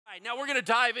right, now we're going to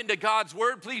dive into God's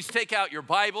Word. Please take out your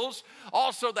Bibles.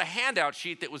 Also, the handout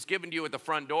sheet that was given to you at the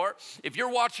front door. If you're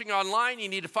watching online, you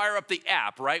need to fire up the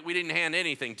app, right? We didn't hand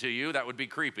anything to you. That would be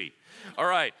creepy. All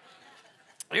right,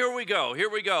 here we go.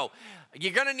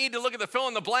 You're going to need to look at the fill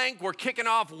in the blank. We're kicking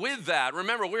off with that.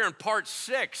 Remember, we're in part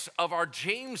 6 of our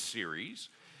James series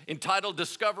entitled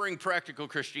Discovering Practical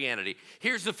Christianity.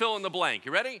 Here's the fill in the blank.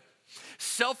 You ready?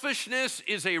 Selfishness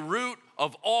is a root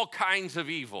of all kinds of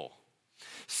evil.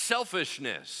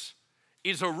 Selfishness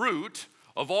is a root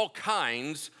of all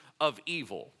kinds of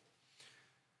evil.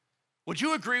 Would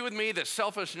you agree with me that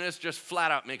selfishness just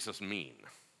flat out makes us mean?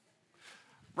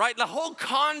 Right? The whole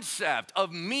concept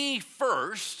of me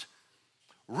first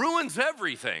ruins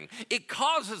everything. It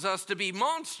causes us to be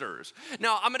monsters.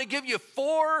 Now, I'm going to give you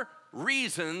 4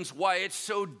 reasons why it's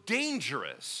so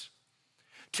dangerous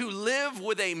to live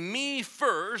with a me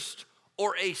first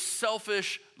or a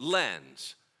selfish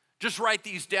lens. Just write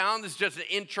these down. This is just an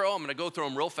intro. I'm going to go through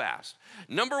them real fast.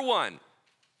 Number 1,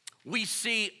 we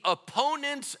see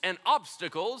opponents and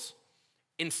obstacles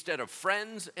instead of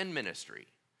friends and ministry.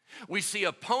 We see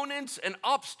opponents and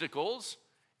obstacles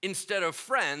instead of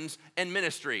friends and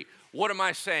ministry. What am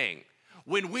I saying?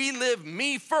 When we live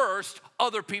me first,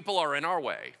 other people are in our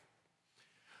way.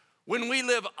 When we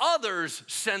live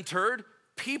others-centered,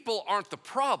 people aren't the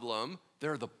problem,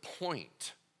 they're the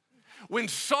point. When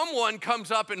someone comes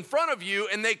up in front of you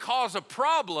and they cause a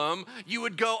problem, you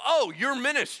would go, oh, your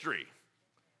ministry,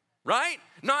 right?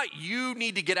 Not you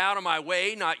need to get out of my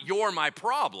way, not you're my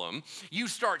problem. You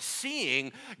start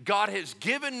seeing God has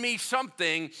given me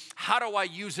something, how do I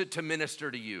use it to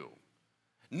minister to you?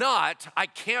 Not, I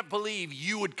can't believe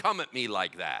you would come at me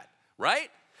like that, right?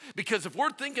 Because if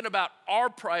we're thinking about our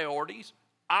priorities,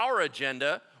 our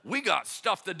agenda, we got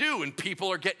stuff to do and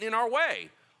people are getting in our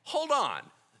way. Hold on.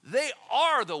 They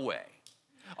are the way.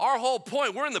 Our whole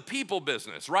point, we're in the people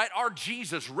business, right? Our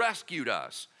Jesus rescued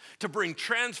us to bring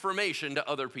transformation to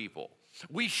other people.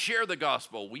 We share the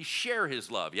gospel. We share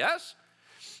his love, yes?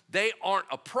 They aren't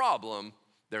a problem.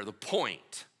 They're the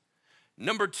point.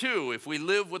 Number 2, if we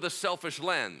live with a selfish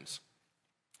lens,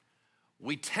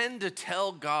 we tend to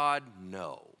tell God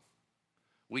no.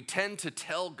 We tend to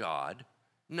tell God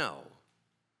no.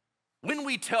 When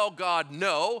we tell God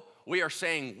no, we are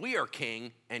saying we are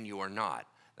king and you are not.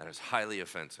 That is highly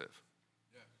offensive,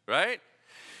 right?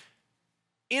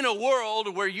 In a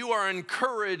world where you are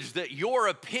encouraged that your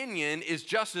opinion is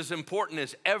just as important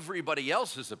as everybody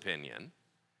else's opinion,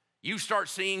 you start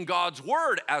seeing God's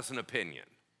word as an opinion.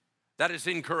 That is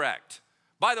incorrect.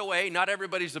 By the way, not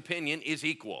everybody's opinion is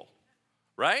equal,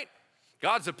 right?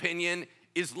 God's opinion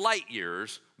is light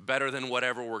years better than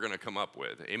whatever we're going to come up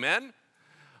with. Amen?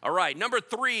 All right, number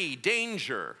 3,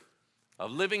 danger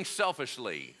of living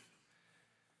selfishly.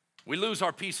 We lose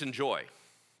our peace and joy.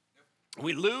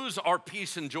 We lose our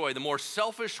peace and joy. The more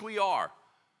selfish we are,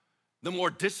 the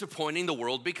more disappointing the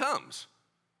world becomes.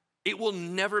 It will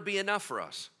never be enough for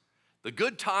us. The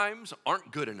good times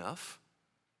aren't good enough.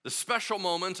 The special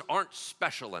moments aren't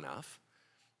special enough.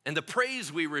 And the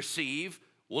praise we receive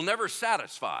will never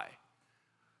satisfy.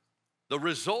 The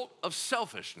result of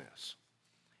selfishness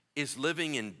is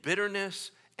living in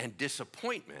bitterness and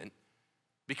disappointment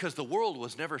because the world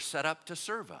was never set up to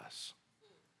serve us.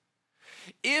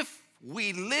 If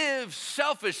we live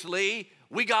selfishly,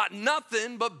 we got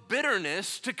nothing but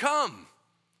bitterness to come.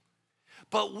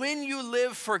 But when you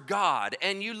live for God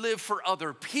and you live for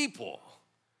other people,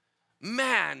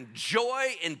 man,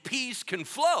 joy and peace can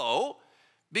flow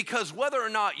because whether or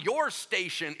not your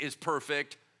station is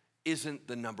perfect isn't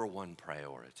the number 1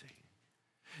 priority.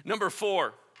 Number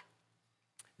 4,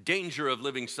 danger of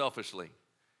living selfishly.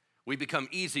 We become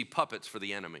easy puppets for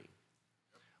the enemy.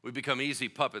 We become easy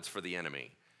puppets for the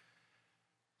enemy.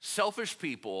 Selfish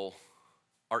people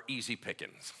are easy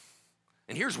pickings.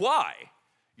 And here's why.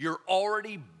 You're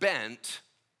already bent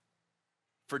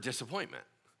for disappointment.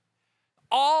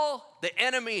 All the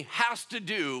enemy has to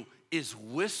do is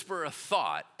whisper a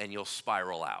thought and you'll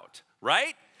spiral out,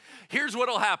 right? Here's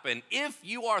what'll happen. If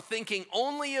you are thinking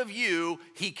only of you,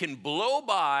 he can blow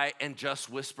by and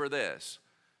just whisper this.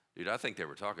 Dude, I think they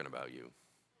were talking about you.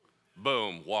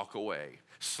 Boom, walk away.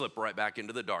 Slip right back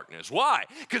into the darkness. Why?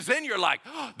 Because then you're like,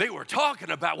 oh, they were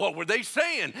talking about, what were they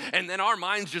saying? And then our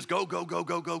minds just go,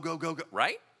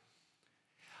 right?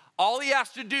 All he has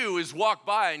to do is walk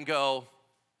by and go,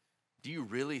 do you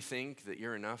really think that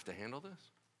you're enough to handle this?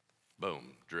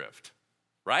 Boom, drift,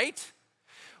 right?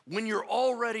 When you're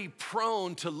already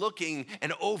prone to looking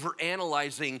and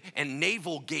overanalyzing and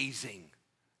navel-gazing.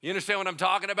 You understand what I'm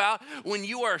talking about? When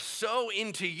you are so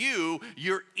into you,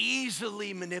 you're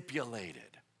easily manipulated.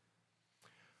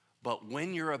 But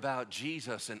when you're about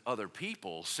Jesus and other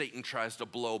people, Satan tries to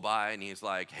blow by and he's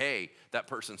like, hey, that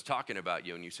person's talking about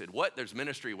you. And you said, what? There's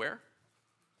ministry where?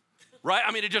 Right?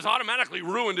 I mean, it just automatically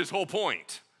ruined his whole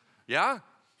point. Yeah?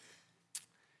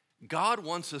 God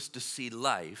wants us to see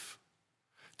life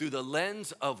through the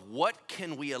lens of what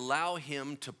can we allow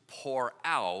him to pour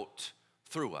out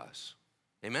through us.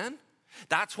 Amen?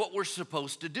 That's what we're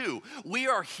supposed to do. We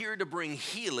are here to bring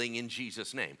healing in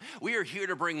Jesus' name. We are here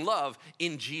to bring love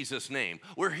in Jesus' name.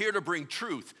 We're here to bring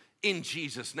truth in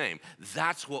Jesus' name.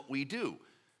 That's what we do.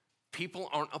 People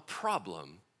aren't a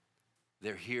problem.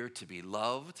 They're here to be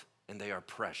loved, and they are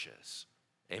precious.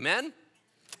 Amen?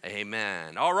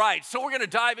 Amen. All right, so we're going to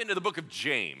dive into the book of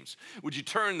James. Would you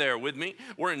turn there with me?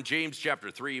 We're in James chapter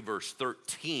 3, verse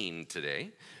 13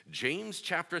 today. James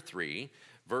chapter 3,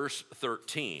 verse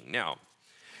 13. Now,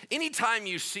 anytime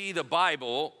you see the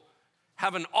Bible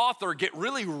have an author get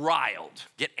really riled,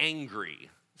 get angry,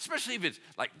 especially if it's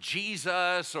like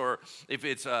Jesus or if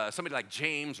it's somebody like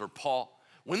James or Paul,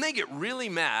 when they get really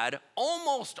mad,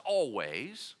 almost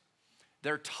always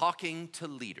they're talking to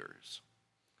leaders.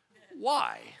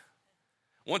 Why?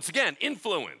 Once again,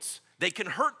 influence. They can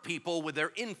hurt people with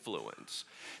their influence.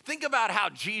 Think about how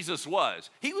Jesus was.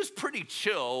 He was pretty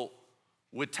chill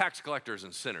with tax collectors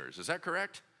and sinners. Is that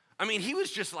correct? I mean, he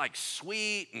was just like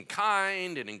sweet and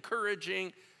kind and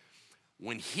encouraging.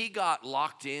 When he got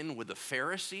locked in with the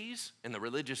Pharisees and the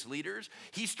religious leaders,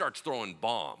 he starts throwing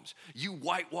bombs. You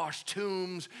whitewash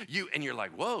tombs, and you're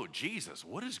like, whoa, Jesus,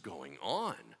 what is going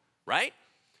on, right?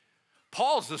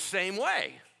 Paul's the same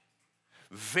way.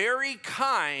 Very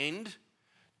kind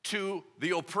to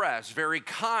the oppressed, very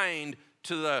kind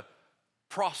to the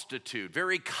prostitute,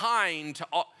 very kind to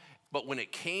all. But when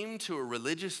it came to a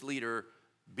religious leader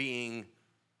being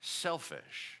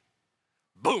selfish,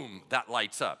 boom, that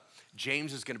lights up.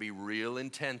 James is going to be real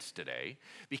intense today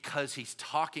because he's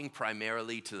talking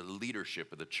primarily to the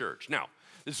leadership of the church. Now,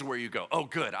 this is where you go, oh,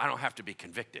 good, I don't have to be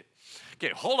convicted.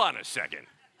 Okay, hold on a second.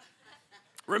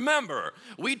 Remember,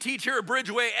 we teach here at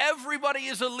Bridgeway, everybody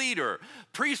is a leader,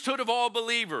 priesthood of all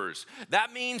believers.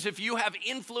 That means if you have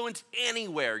influence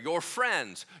anywhere, your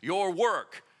friends, your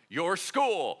work, your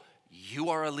school, you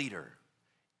are a leader.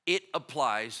 It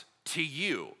applies to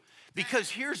you.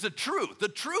 Because here's the truth. The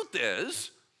truth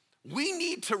is, we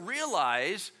need to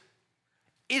realize,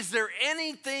 is there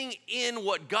anything in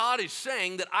what God is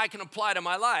saying that I can apply to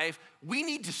my life? We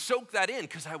need to soak that in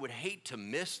because I would hate to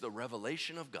miss the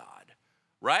revelation of God.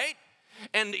 Right?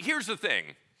 And here's the thing.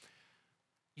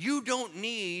 You don't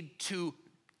need to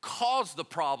cause the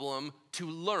problem to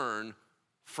learn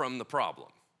from the problem.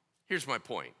 Here's my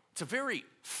point. It's a very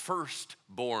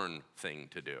firstborn thing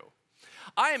to do.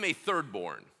 I am a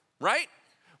thirdborn, right?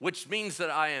 Which means that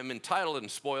I am entitled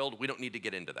and spoiled. We don't need to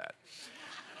get into that.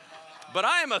 But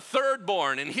I am a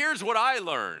thirdborn, and here's what I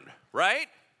learned, right?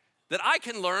 That I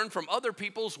can learn from other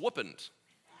people's whoopings.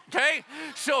 Okay,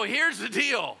 so here's the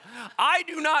deal. I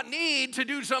do not need to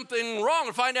do something wrong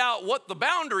and find out what the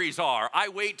boundaries are. I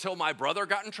wait till my brother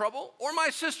got in trouble or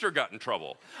my sister got in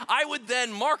trouble. I would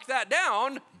then mark that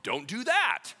down. Don't do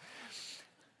that.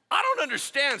 I don't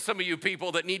understand some of you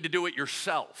people that need to do it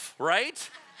yourself, right?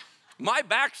 My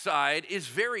backside is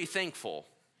very thankful.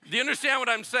 Do you understand what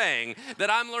I'm saying? That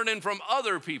I'm learning from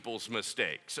other people's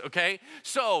mistakes, okay?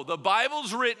 So the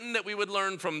Bible's written that we would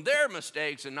learn from their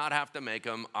mistakes and not have to make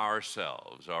them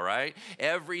ourselves, all right?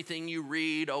 Everything you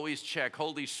read, always check,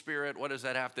 Holy Spirit, what does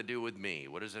that have to do with me?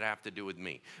 What does it have to do with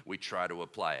me? We try to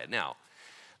apply it. Now,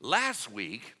 last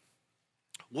week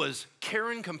was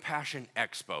Care and Compassion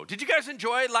Expo. Did you guys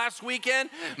enjoy it last weekend?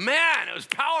 Man, it was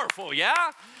powerful,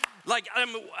 yeah? Like,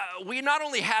 we not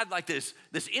only had like this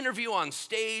interview on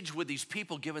stage with these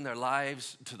people giving their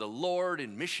lives to the Lord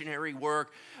in missionary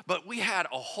work, but we had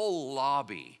a whole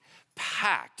lobby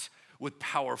packed with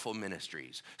powerful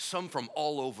ministries, some from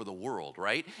all over the world,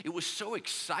 right? It was so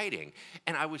exciting,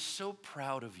 and I was so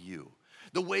proud of you.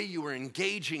 The way you were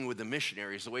engaging with the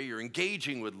missionaries, the way you're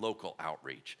engaging with local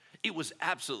outreach. It was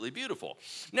absolutely beautiful.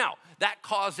 Now, that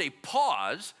caused a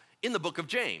pause in the book of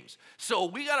James. So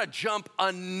we got to jump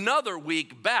another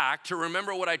week back to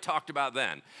remember what I talked about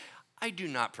then. I do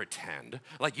not pretend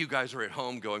like you guys are at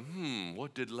home going,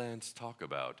 what did Lance talk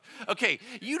about? Okay,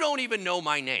 you don't even know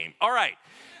my name. All right.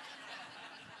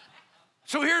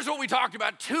 So here's what we talked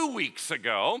about 2 weeks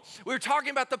ago. We were talking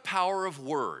about the power of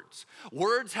words.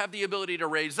 Words have the ability to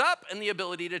raise up and the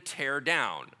ability to tear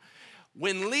down.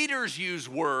 When leaders use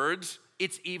words,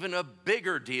 it's even a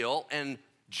bigger deal, and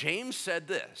James said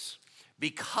this,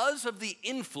 because of the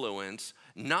influence,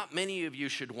 not many of you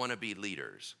should want to be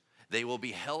leaders. They will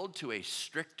be held to a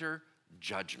stricter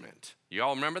judgment. You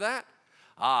all remember that?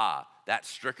 That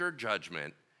stricter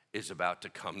judgment is about to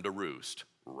come to roost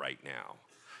right now.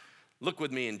 Look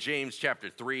with me in James chapter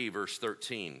 3, verse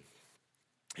 13.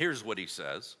 Here's what he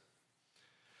says.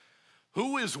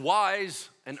 Who is wise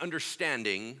and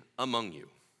understanding among you?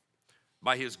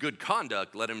 By his good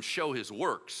conduct, let him show his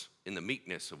works in the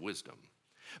meekness of wisdom.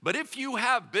 But if you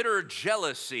have bitter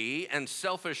jealousy and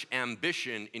selfish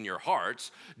ambition in your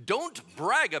hearts, don't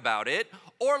brag about it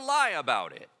or lie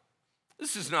about it.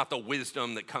 This is not the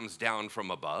wisdom that comes down from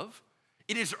above.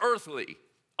 It is earthly,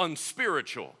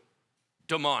 unspiritual,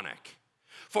 demonic.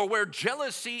 For where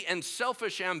jealousy and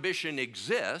selfish ambition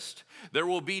exist, there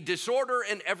will be disorder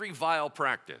in every vile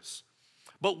practice.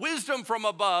 But wisdom from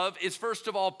above is first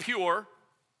of all pure,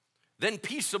 then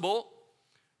peaceable,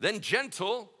 then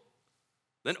gentle,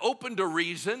 then open to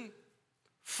reason,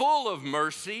 full of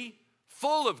mercy,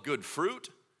 full of good fruit,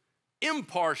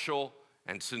 impartial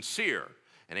and sincere.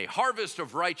 And a harvest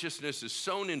of righteousness is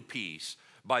sown in peace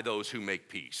by those who make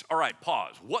peace. All right,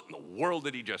 pause. What in the world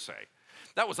did he just say?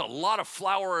 That was a lot of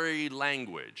flowery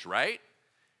language, right?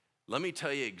 Let me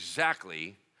tell you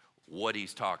exactly what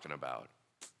he's talking about.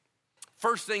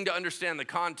 First thing to understand the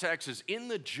context is in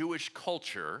the Jewish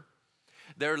culture,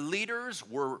 their leaders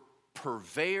were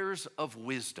purveyors of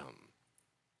wisdom.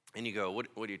 And you go, what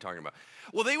are you talking about?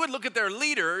 Well, they would look at their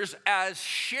leaders as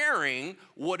sharing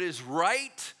what is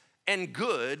right and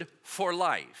good for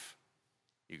life.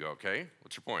 You go, okay,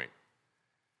 what's your point?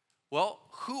 Well,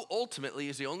 who ultimately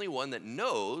is the only one that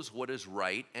knows what is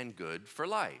right and good for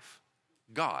life?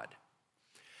 God.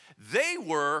 They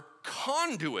were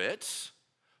conduits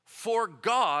for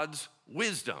God's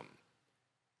wisdom.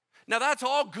 Now, that's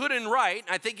all good and right.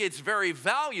 I think it's very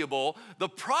valuable. The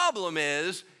problem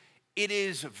is, it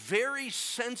is very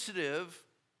sensitive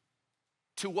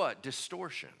to what?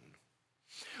 Distortion.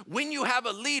 When you have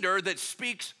a leader that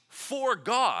speaks for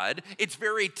God, it's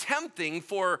very tempting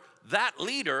for that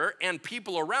leader and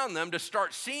people around them to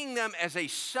start seeing them as a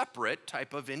separate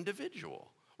type of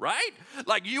individual, right?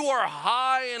 Like you are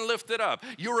high and lifted up.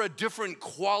 You're a different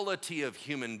quality of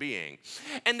human being.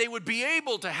 And they would be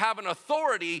able to have an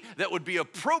authority that would be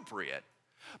appropriate,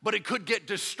 but it could get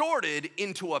distorted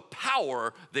into a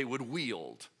power they would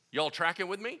wield. Y'all tracking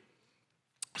with me?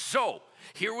 So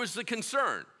here was the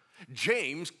concern.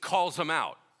 James calls them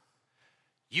out.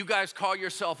 You guys call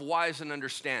yourself wise and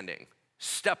understanding.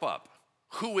 Step up.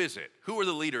 Who is it? Who are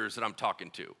the leaders that I'm talking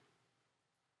to?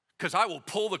 Because I will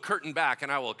pull the curtain back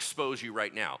and I will expose you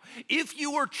right now. If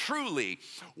you were truly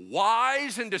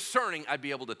wise and discerning, I'd be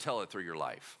able to tell it through your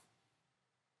life.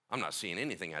 I'm not seeing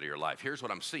anything out of your life. Here's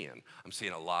what I'm seeing. I'm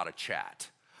seeing a lot of chat.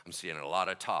 I'm seeing a lot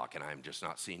of talk, and I'm just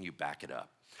not seeing you back it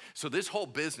up. So this whole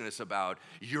business about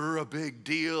you're a big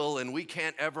deal and we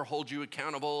can't ever hold you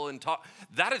accountable and talk,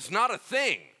 that is not a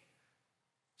thing.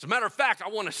 As a matter of fact, I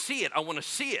want to see it. I want to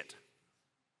see it.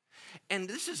 And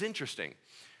this is interesting.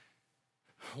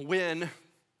 When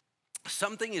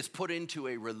something is put into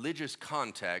a religious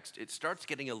context, it starts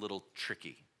getting a little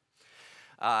tricky.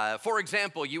 For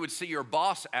example, you would see your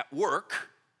boss at work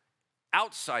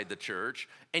outside the church,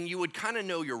 and you would kind of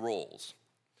know your roles.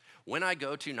 When I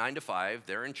go to 9 to 5,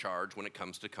 they're in charge when it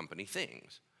comes to company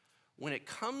things. When it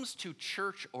comes to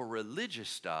church or religious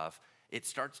stuff, it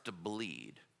starts to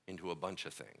bleed into a bunch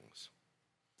of things.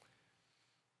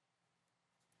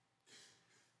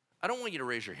 I don't want you to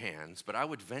raise your hands, but I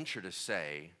would venture to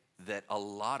say that a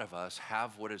lot of us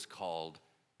have what is called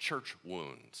church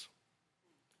wounds.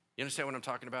 You understand what I'm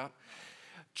talking about?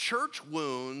 Church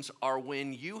wounds are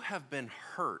when you have been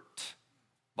hurt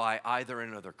by either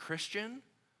another Christian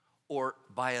or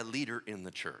by a leader in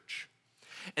the church.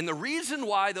 And the reason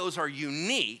why those are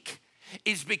unique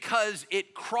is because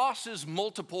it crosses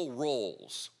multiple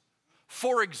roles.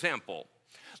 For example,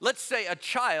 let's say a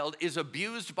child is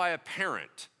abused by a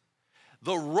parent.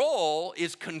 The role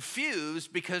is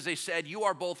confused because they said, you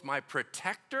are both my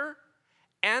protector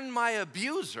and my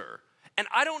abuser. And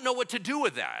I don't know what to do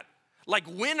with that. Like,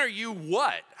 when are you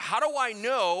what? How do I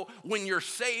know when you're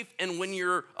safe and when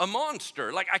you're a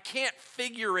monster? Like, I can't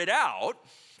figure it out,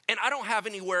 and I don't have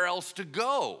anywhere else to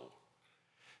go.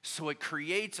 So it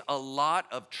creates a lot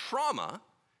of trauma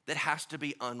that has to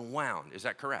be unwound. Is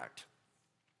that correct?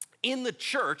 In the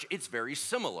church, it's very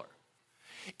similar.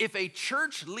 If a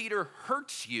church leader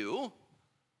hurts you,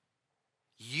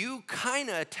 you kind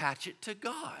of attach it to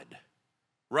God,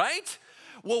 right?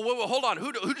 Well, hold on.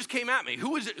 Who just came at me?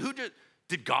 Who is it?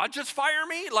 Did God just fire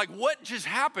me? Like, what just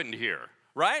happened here,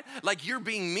 right? Like, you're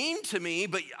being mean to me,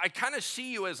 but I kind of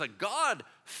see you as a God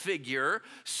figure.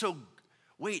 So,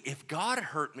 wait, if God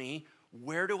hurt me,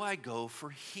 where do I go for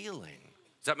healing?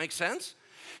 Does that make sense?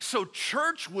 So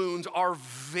church wounds are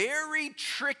very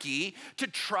tricky to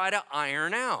try to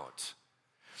iron out.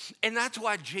 And that's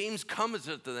why James comes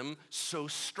at them so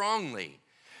strongly.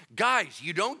 Guys,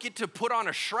 you don't get to put on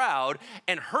a shroud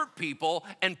and hurt people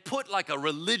and put like a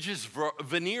religious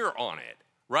veneer on it,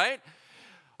 right?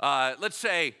 Let's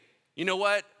say, you know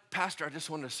what, Pastor, I just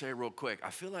wanted to say real quick, I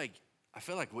feel like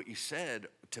what you said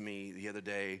to me the other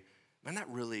day, man, that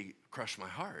really crushed my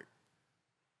heart.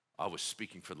 I was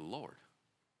speaking for the Lord.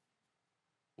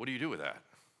 What do you do with that?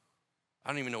 I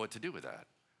don't even know what to do with that,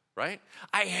 right?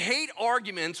 I hate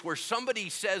arguments where somebody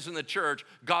says in the church,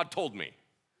 God told me.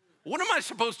 What am I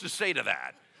supposed to say to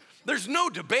that? There's no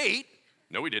debate.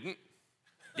 No, he didn't.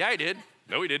 Yeah, he did.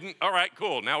 No, he didn't. All right,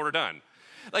 cool. Now we're done.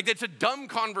 Like, it's a dumb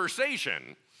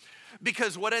conversation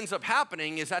because what ends up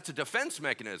happening is that's a defense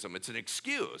mechanism. It's an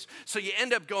excuse. So you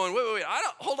end up going, wait,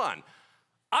 hold on.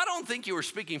 I don't think you were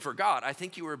speaking for God. I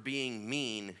think you were being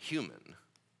mean human.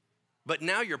 But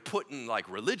now you're putting like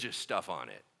religious stuff on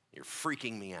it. You're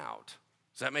freaking me out.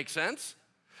 Does that make sense?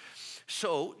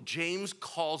 So James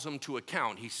calls them to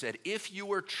account. He said, if you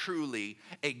were truly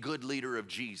a good leader of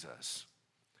Jesus,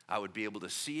 I would be able to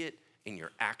see it in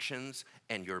your actions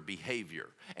and your behavior.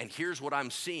 And here's what I'm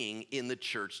seeing in the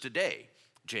church today,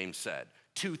 James said.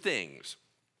 2 things,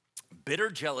 bitter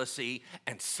jealousy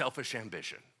and selfish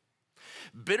ambition.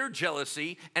 Bitter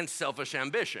jealousy and selfish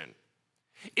ambition.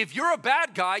 If you're a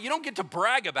bad guy, you don't get to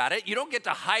brag about it. You don't get to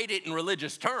hide it in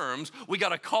religious terms. We got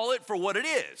to call it for what it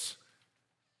is.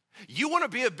 You want to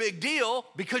be a big deal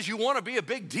because you want to be a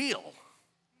big deal.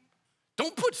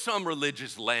 Don't put some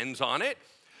religious lens on it.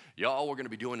 Y'all, we're going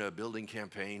to be doing a building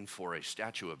campaign for a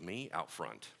statue of me out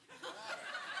front.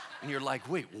 And you're like,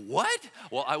 wait, what?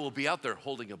 Well, I will be out there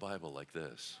holding a Bible like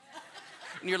this.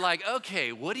 And you're like,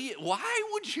 okay, why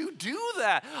would you do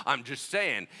that? I'm just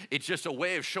saying, it's just a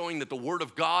way of showing that the Word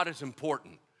of God is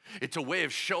important. It's a way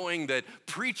of showing that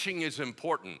preaching is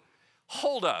important.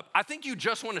 Hold up, I think you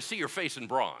just want to see your face in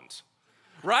bronze,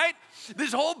 right?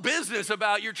 This whole business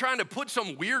about you're trying to put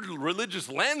some weird religious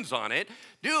lens on it.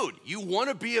 Dude, you want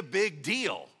to be a big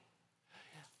deal.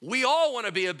 We all want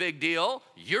to be a big deal.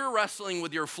 You're wrestling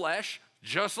with your flesh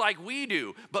just like we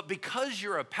do. But because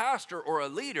you're a pastor or a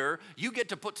leader, you get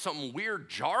to put some weird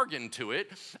jargon to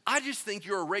it. I just think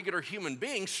you're a regular human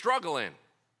being struggling.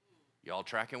 Y'all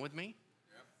tracking with me?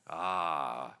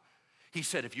 Yep. He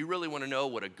said, if you really want to know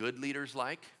what a good leader's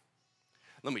like,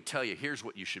 let me tell you, here's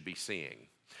what you should be seeing.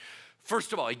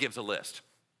 First of all, he gives a list.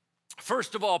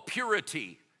 First of all,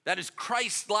 purity. That is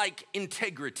Christ-like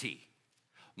integrity.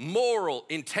 Moral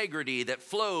integrity that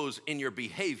flows in your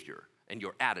behavior and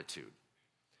your attitude.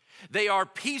 They are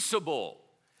peaceable.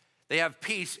 They have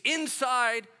peace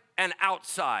inside and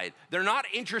outside. They're not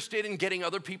interested in getting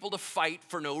other people to fight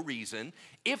for no reason.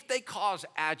 If they cause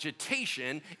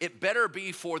agitation, it better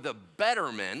be for the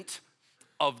betterment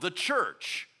of the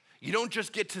church. You don't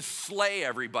just get to slay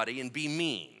everybody and be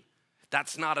mean.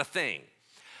 That's not a thing.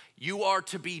 You are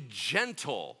to be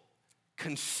gentle,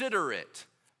 considerate,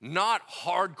 not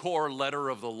hardcore letter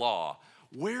of the law.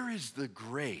 Where is the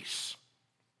grace?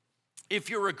 If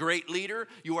you're a great leader,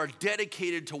 you are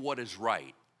dedicated to what is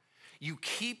right. You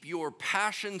keep your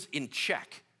passions in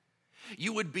check.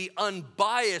 You would be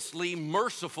unbiasedly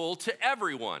merciful to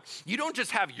everyone. You don't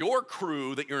just have your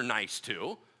crew that you're nice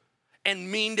to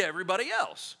and mean to everybody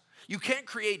else. You can't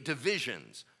create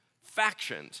divisions,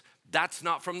 factions. That's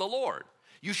not from the Lord.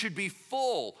 You should be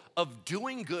full of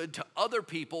doing good to other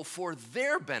people for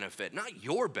their benefit, not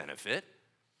your benefit.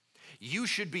 You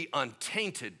should be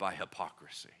untainted by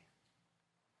hypocrisy.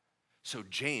 So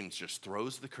James just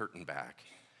throws the curtain back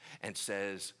and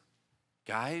says,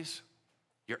 guys,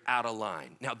 you're out of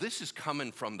line. Now, this is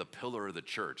coming from the pillar of the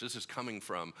church. This is coming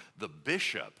from the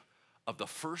bishop of the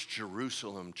first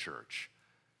Jerusalem church.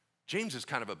 James is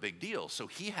kind of a big deal, so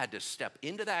he had to step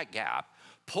into that gap,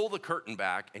 pull the curtain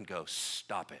back, and go,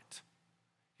 stop it.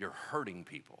 You're hurting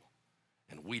people,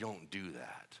 and we don't do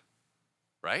that,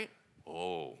 right?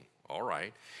 Oh, all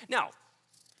right. Now,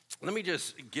 let me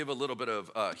just give a little bit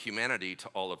of humanity to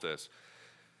all of this.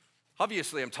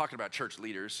 Obviously, I'm talking about church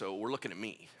leaders, so we're looking at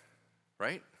me,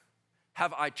 right?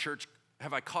 Have I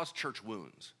caused church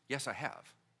wounds? Yes, I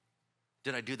have.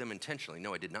 Did I do them intentionally?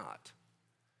 No, I did not.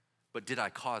 But did I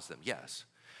cause them? Yes.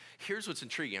 Here's what's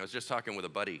intriguing. I was just talking with a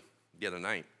buddy the other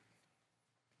night.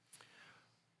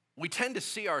 We tend to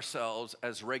see ourselves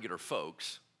as regular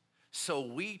folks, so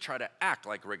we try to act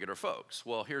like regular folks.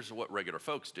 Well, here's what regular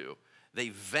folks do. They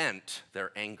vent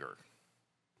their anger.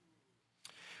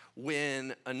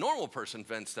 When a normal person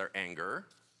vents their anger,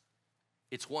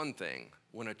 it's one thing.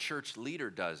 When a church leader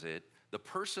does it, The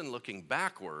person looking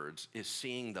backwards is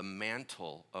seeing the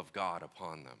mantle of God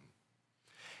upon them.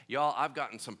 Y'all, I've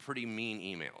gotten some pretty mean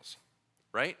emails,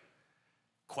 right?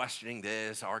 Questioning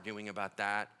this, arguing about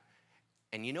that.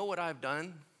 And you know what I've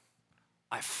done?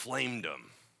 I flamed them.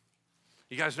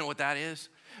 You guys know what that is?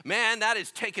 Man, that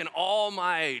is taking all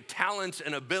my talents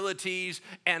and abilities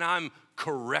and I'm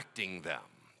correcting them.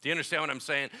 Do you understand what I'm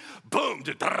saying? Boom,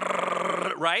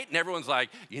 right? And everyone's like,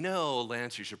 you know,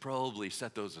 Lance, you should probably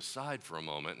set those aside for a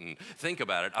moment and think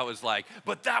about it. I was like,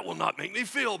 but that will not make me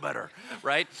feel better,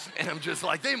 right? And I'm just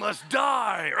like, they must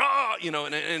die, you know,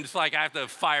 and it's like I have to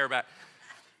fire back.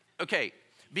 Okay,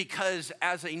 because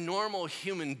as a normal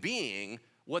human being,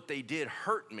 what they did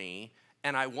hurt me,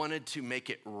 and I wanted to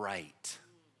make it right.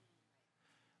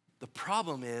 The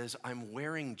problem is I'm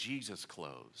wearing Jesus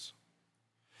clothes.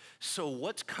 So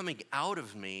what's coming out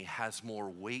of me has more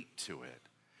weight to it.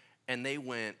 And they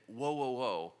went, whoa, whoa,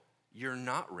 whoa, you're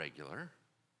not regular.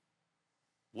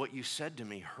 What you said to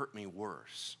me hurt me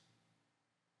worse.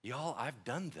 Y'all, I've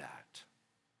done that.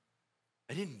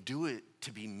 I didn't do it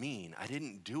to be mean. I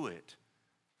didn't do it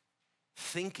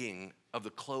thinking of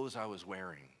the clothes I was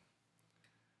wearing.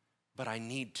 But I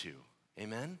need to,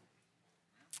 amen?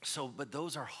 So, but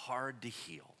those are hard to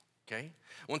heal. Okay?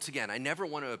 Once again, I never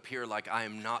want to appear like I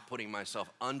am not putting myself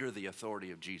under the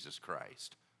authority of Jesus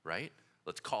Christ, right?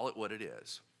 Let's call it what it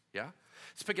is, yeah?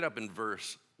 Let's pick it up in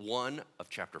verse 1 of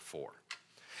chapter 4.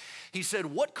 He said,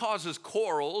 what causes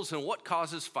quarrels and what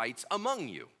causes fights among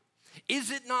you?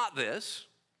 Is it not this,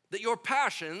 that your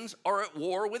passions are at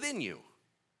war within you?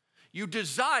 You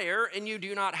desire and you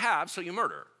do not have, so you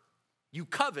murder. You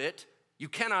covet, you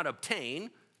cannot obtain,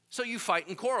 so you fight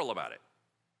and quarrel about it.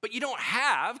 But you don't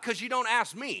have because you don't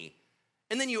ask me.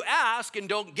 And then you ask and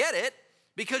don't get it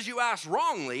because you ask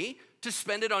wrongly to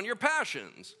spend it on your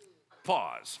passions.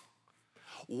 Pause.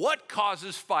 What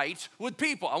causes fights with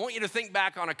people? I want you to think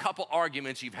back on a couple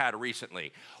arguments you've had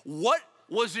recently. What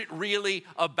was it really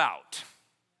about?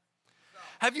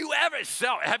 Have you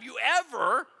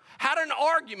ever had an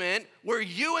argument where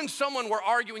you and someone were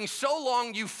arguing so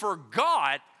long you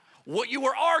forgot what you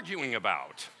were arguing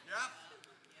about?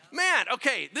 Man,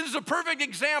 okay, this is a perfect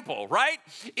example, right?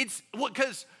 It's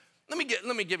because let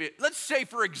me give you. Let's say,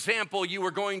 for example, you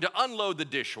were going to unload the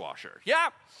dishwasher.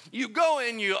 Yeah, you go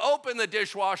in, you open the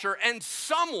dishwasher, and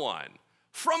someone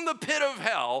from the pit of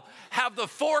hell have the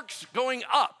forks going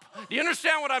up. Do you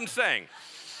understand what I'm saying?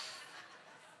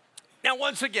 Now,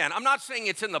 once again, I'm not saying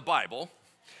it's in the Bible.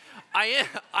 I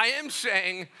am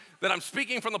saying that I'm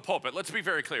speaking from the pulpit. Let's be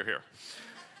very clear here.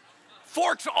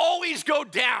 Forks always go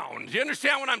down. Do you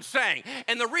understand what I'm saying?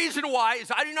 And the reason why is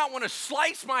I do not want to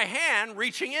slice my hand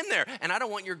reaching in there. And I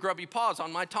don't want your grubby paws on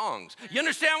my tongs. You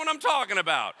understand what I'm talking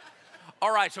about?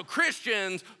 All right, so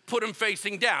Christians put them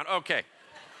facing down. Okay.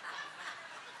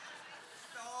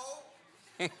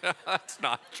 No. That's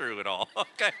not true at all.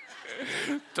 Okay.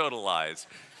 Total lies.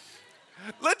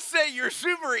 Let's say you're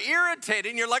super irritated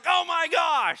and you're like, oh my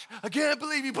gosh, I can't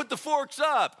believe you put the forks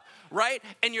up, right?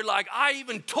 And you're like, I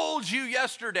even told you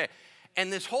yesterday.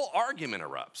 And this whole argument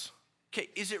erupts. Okay,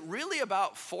 is it really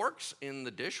about forks in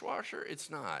the dishwasher? It's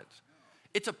not.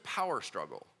 It's a power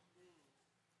struggle.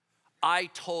 I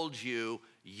told you,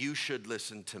 you should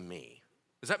listen to me.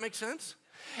 Does that make sense?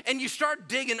 And you start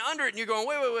digging under it and you're going,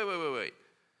 wait.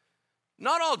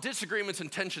 Not all disagreements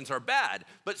and tensions are bad,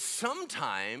 but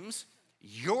sometimes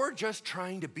you're just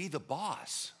trying to be the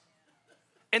boss.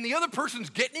 And the other person's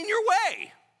getting in your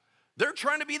way. They're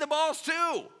trying to be the boss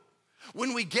too.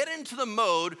 When we get into the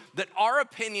mode that our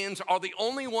opinions are the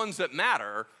only ones that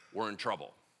matter, we're in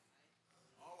trouble.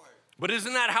 But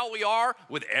isn't that how we are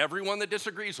with everyone that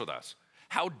disagrees with us?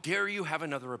 How dare you have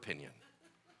another opinion?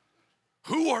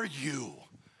 Who are you?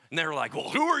 And they're like,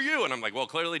 well, who are you? And I'm like, well,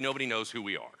 clearly nobody knows who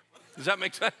we are. Does that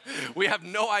make sense? We have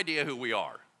no idea who we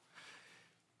are.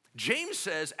 James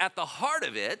says at the heart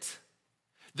of it,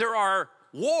 there are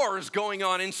wars going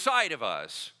on inside of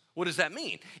us. What does that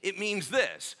mean? It means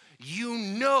this. You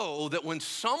know that when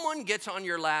someone gets on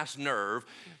your last nerve,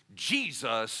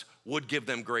 Jesus would give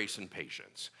them grace and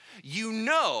patience. You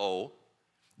know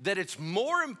that it's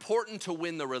more important to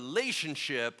win the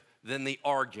relationship than the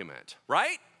argument,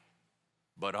 right?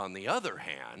 But on the other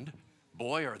hand,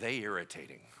 boy, are they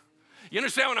irritating. You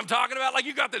understand what I'm talking about? Like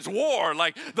you got this war,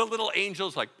 like the little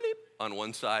angels like bleep on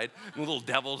one side, little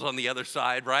devils on the other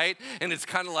side, right? And it's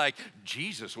kind of like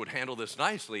Jesus would handle this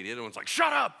nicely. The other one's like,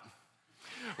 shut up,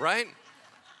 right?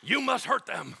 You must hurt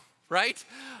them, right?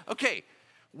 Okay,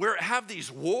 we have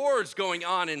these wars going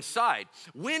on inside.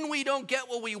 When we don't get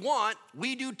what we want,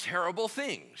 we do terrible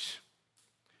things.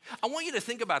 I want you to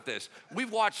think about this.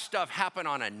 We've watched stuff happen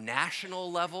on a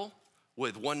national level,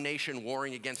 with one nation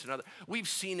warring against another. We've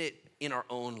seen it in our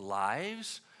own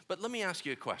lives. But let me ask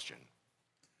you a question.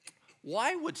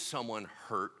 Why would someone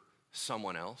hurt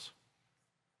someone else?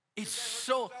 It's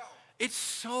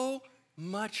so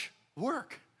much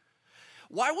work.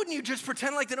 Why wouldn't you just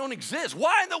pretend like they don't exist?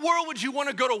 Why in the world would you want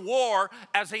to go to war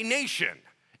as a nation?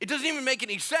 It doesn't even make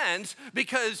any sense,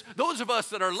 because those of us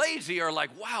that are lazy are like,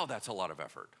 wow, that's a lot of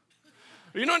effort.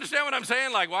 You don't understand what I'm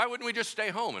saying? Like, why wouldn't we just stay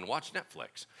home and watch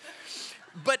Netflix?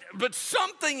 But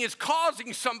something is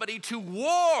causing somebody to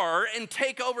war and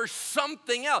take over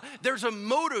something else. There's a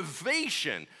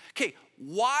motivation. Okay,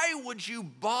 why would you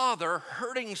bother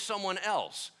hurting someone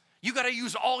else? You got to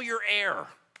use all your air.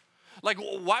 Like,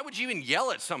 why would you even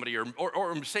yell at somebody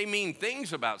or say mean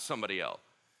things about somebody else?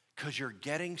 Because you're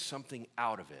getting something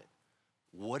out of it.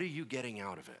 What are you getting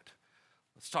out of it?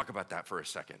 Let's talk about that for a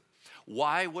second.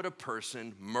 Why would a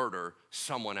person murder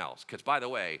someone else? Because, by the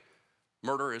way,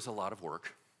 murder is a lot of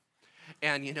work.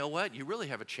 And you know what? You really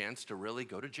have a chance to really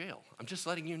go to jail. I'm just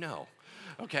letting you know,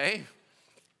 okay?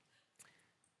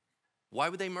 Why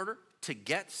would they murder? To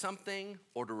get something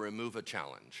or to remove a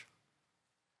challenge,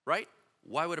 right?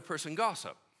 Why would a person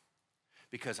gossip?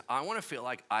 Because I want to feel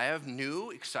like I have new,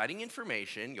 exciting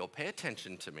information. You'll pay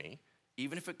attention to me,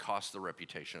 even if it costs the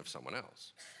reputation of someone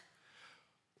else.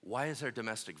 Why is there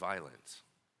domestic violence?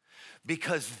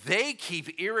 Because they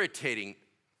keep irritating.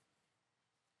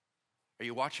 Are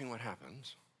you watching what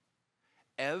happens?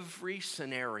 Every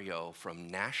scenario from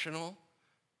national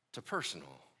to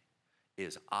personal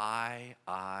is I.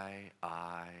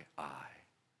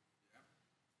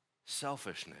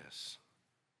 Selfishness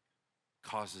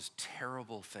causes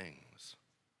terrible things.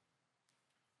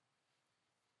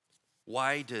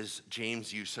 Why does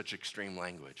James use such extreme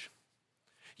language?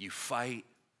 You fight,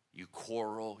 you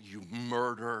quarrel, you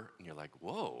murder, and you're like,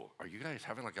 whoa, are you guys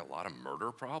having like a lot of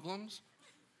murder problems?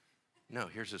 No,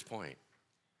 here's his point.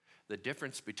 The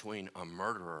difference between a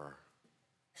murderer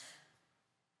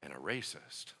and a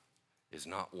racist is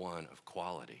not one of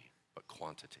quality, but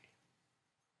quantity.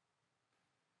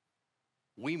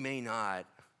 We may not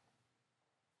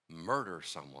murder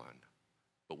someone,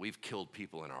 but we've killed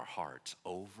people in our hearts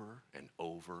over and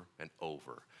over and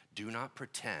over. Do not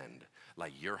pretend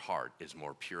like your heart is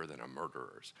more pure than a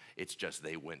murderer's. It's just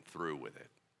they went through with it.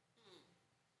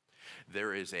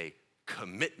 There is a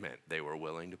commitment they were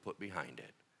willing to put behind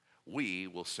it. We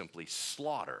will simply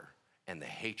slaughter, and the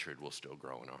hatred will still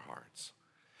grow in our hearts.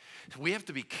 We have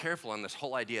to be careful on this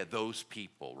whole idea, those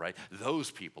people, right?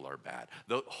 Those people are bad.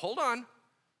 Hold on.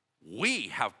 We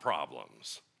have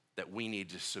problems that we need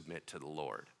to submit to the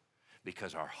Lord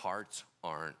because our hearts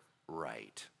aren't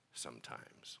right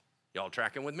sometimes. Y'all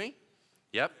tracking with me?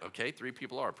 Yep, okay, 3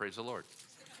 people are, praise the Lord.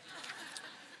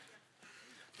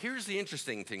 Here's the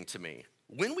interesting thing to me.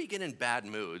 When we get in bad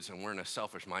moods and we're in a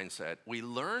selfish mindset, we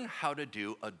learn how to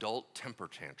do adult temper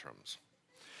tantrums.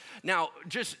 Now,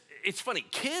 it's funny,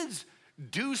 kids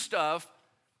do stuff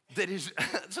that is,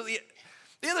 so the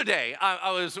other day,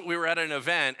 we were at an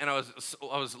event, and I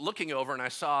was looking over, and I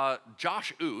saw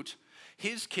Josh Oot.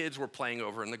 His kids were playing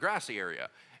over in the grassy area.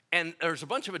 And there's a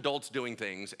bunch of adults doing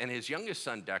things, and his youngest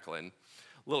son, Declan,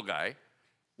 little guy,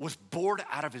 was bored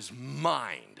out of his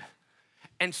mind.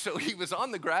 And so he was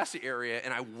on the grassy area,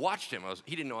 and I watched him.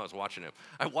 He didn't know I was watching him.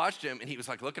 I watched him, and he was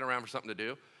like looking around for something to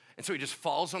do. And so he just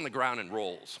falls on the ground and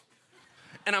rolls.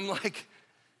 And I'm like,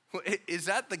 is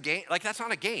that the game? Like, that's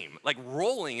not a game. Like,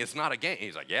 rolling is not a game.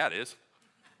 He's like, yeah, it is.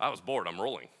 I was bored, I'm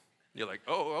rolling. You're like,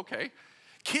 oh, okay.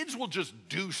 Kids will just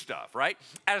do stuff, right?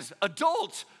 As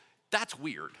adults, that's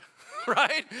weird,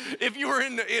 right? If you were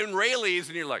in Rayleigh's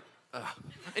and you're like, ugh,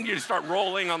 and you start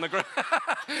rolling on the ground,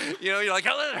 you're like,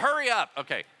 hurry up.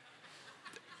 Okay.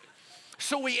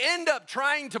 So we end up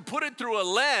trying to put it through a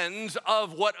lens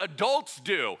of what adults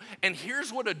do. And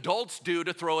here's what adults do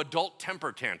to throw adult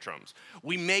temper tantrums.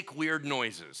 We make weird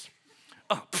noises.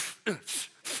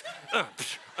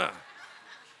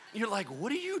 You're like,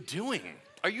 what are you doing?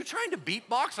 Are you trying to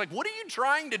beatbox? Like, what are you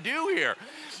trying to do here?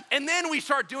 And then we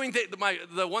start doing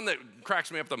the one that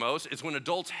cracks me up the most is when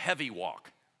adults heavy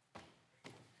walk.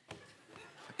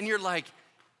 And you're like,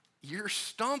 you're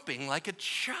stomping like a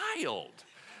child.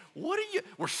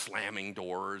 We're slamming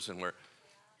doors, and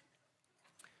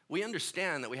we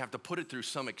understand that we have to put it through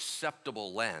some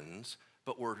acceptable lens,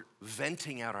 but we're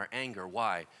venting out our anger.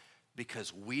 Why?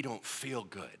 Because we don't feel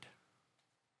good.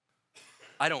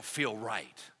 I don't feel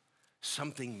right.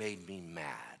 Something made me mad.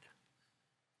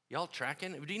 Y'all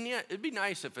tracking? It'd be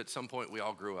nice if at some point we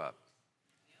all grew up.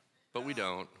 But we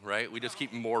don't, right? We just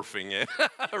keep morphing it,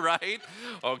 right?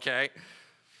 Okay.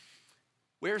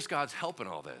 Where's God's help in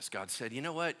all this? God said, you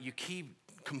know what? You keep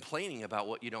complaining about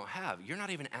what you don't have. You're not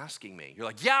even asking me. You're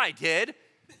like, yeah, I did.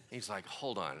 He's like,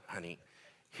 hold on, honey.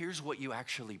 Here's what you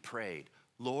actually prayed.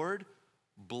 Lord,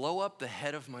 blow up the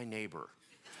head of my neighbor.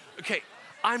 Okay,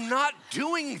 I'm not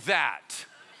doing that.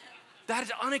 That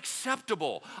is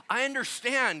unacceptable. I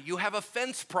understand you have a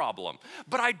fence problem,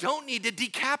 but I don't need to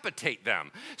decapitate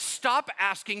them. Stop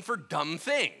asking for dumb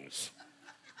things.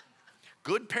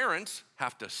 Good parents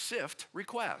have to sift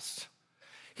requests.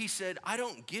 He said, I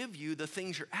don't give you the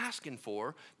things you're asking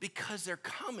for because they're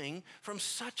coming from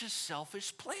such a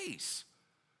selfish place.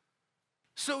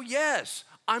 So yes,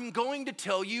 I'm going to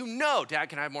tell you no. Dad,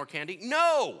 can I have more candy?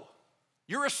 No.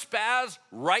 You're a spaz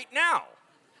right now.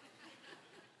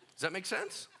 Does that make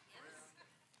sense?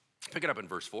 Pick it up in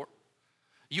verse 4.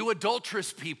 You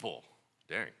adulterous people.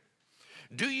 Dang.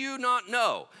 Do you not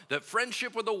know that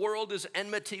friendship with the world is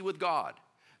enmity with God?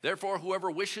 Therefore,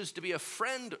 whoever wishes to be a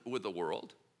friend with the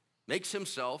world makes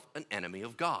himself an enemy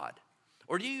of God.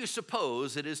 Or do you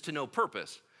suppose it is to no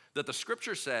purpose that the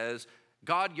scripture says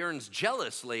God yearns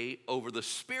jealously over the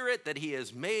spirit that he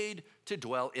has made to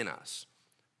dwell in us,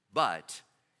 but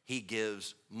he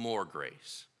gives more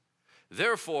grace.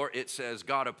 Therefore, it says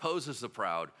God opposes the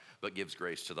proud, but gives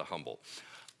grace to the humble.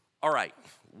 All right,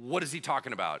 what is he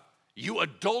talking about? You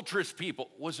adulterous people.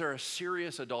 Was there a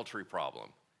serious adultery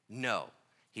problem? No.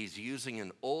 He's using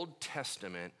an Old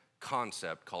Testament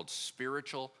concept called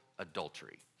spiritual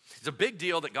adultery. It's a big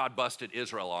deal that God busted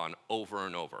Israel on over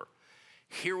and over.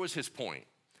 Here was his point.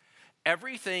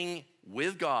 Everything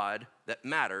with God that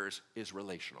matters is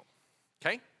relational,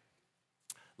 okay?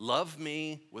 Love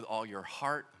me with all your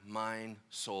heart, mind,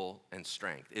 soul, and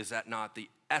strength. Is that not the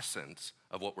essence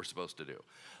of what we're supposed to do?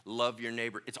 Love your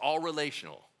neighbor. It's all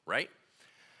relational, right?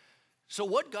 So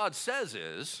what God says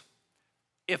is,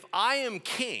 if I am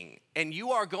king and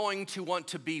you are going to want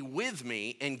to be with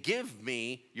me and give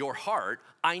me your heart,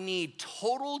 I need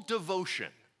total devotion,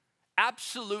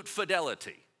 absolute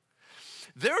fidelity.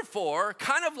 Therefore,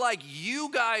 kind of like you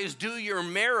guys do your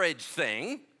marriage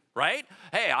thing, right?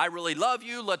 Hey, I really love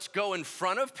you. Let's go in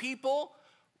front of people,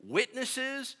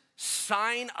 witnesses,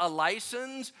 sign a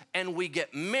license, and we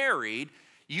get married.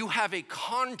 You have a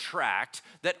contract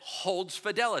that holds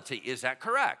fidelity. Is that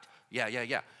correct?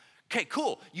 Yeah. Okay,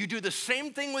 cool. You do the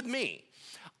same thing with me.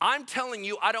 I'm telling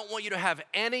you, I don't want you to have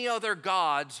any other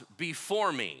gods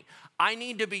before me. I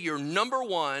need to be your number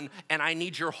one, and I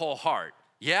need your whole heart.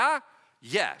 Yeah?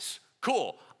 Yes.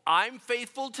 Cool. I'm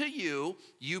faithful to you.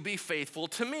 You be faithful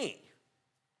to me.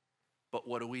 But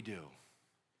what do?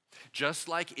 Just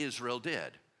like Israel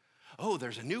did. Oh,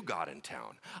 there's a new God in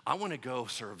town. I want to go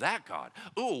serve that God.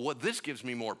 Oh, well, this gives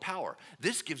me more power.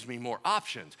 This gives me more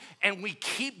options. And we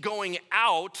keep going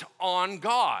out on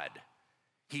God.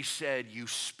 He said, you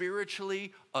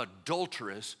spiritually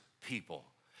adulterous people.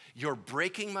 You're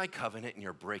breaking my covenant and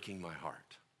you're breaking my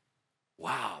heart.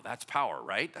 Wow, that's power,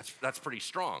 right? That's pretty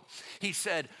strong. He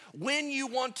said, when you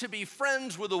want to be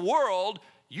friends with the world,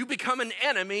 you become an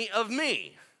enemy of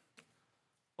me.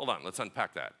 Hold on, let's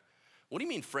unpack that. What do you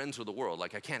mean friends with the world?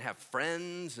 Like I can't have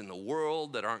friends in the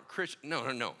world that aren't Christian?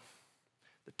 No.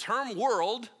 The term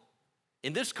world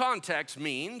in this context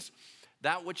means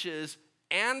that which is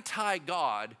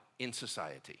anti-God in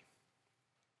society.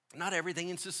 Not everything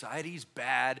in society is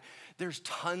bad. There's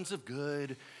tons of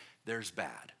good. There's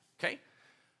bad, okay?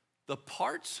 The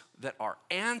parts that are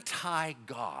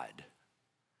anti-God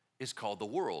is called the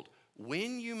world.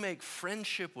 When you make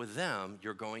friendship with them,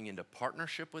 you're going into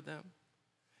partnership with them.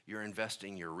 You're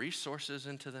investing your resources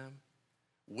into them.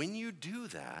 When you do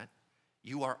that,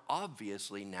 you are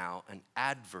obviously now an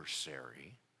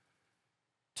adversary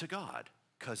to God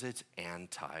because it's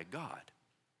anti-God.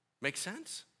 Make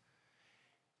sense?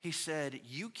 He said,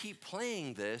 you keep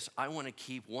playing this. I want to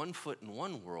keep one foot in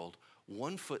one world,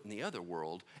 one foot in the other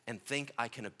world, and think I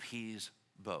can appease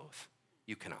both.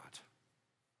 You cannot.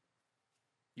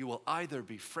 You will either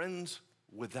be friends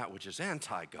with that which is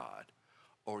anti-God,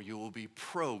 or you will be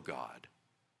pro-God.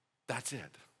 That's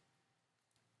it.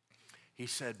 He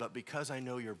said, but because I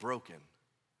know you're broken,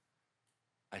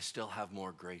 I still have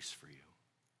more grace for you.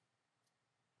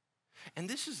 And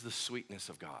this is the sweetness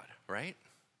of God, right?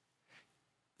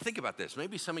 Think about this.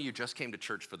 Maybe some of you just came to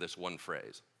church for this one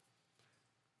phrase.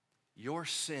 Your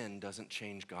sin doesn't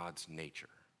change God's nature.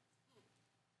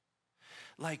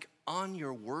 Like on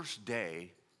your worst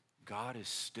day, God is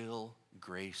still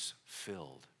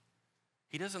grace-filled.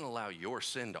 He doesn't allow your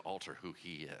sin to alter who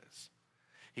he is.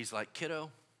 He's like,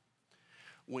 kiddo,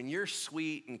 when you're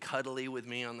sweet and cuddly with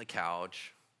me on the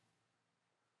couch,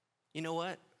 you know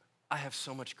what? I have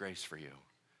so much grace for you.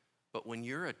 But when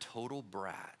you're a total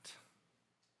brat,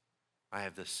 I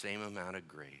have the same amount of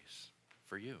grace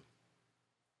for you.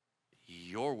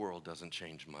 Your world doesn't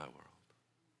change my world.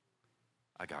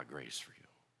 I got grace for you.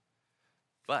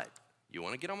 But you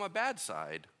want to get on my bad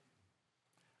side?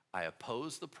 I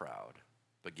oppose the proud,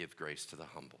 but give grace to the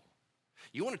humble.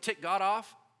 You want to tick God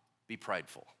off? Be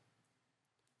prideful.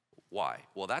 Why?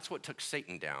 Well, that's what took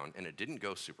Satan down, and it didn't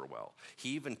go super well.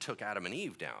 He even took Adam and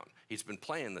Eve down. He's been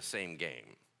playing the same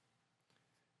game.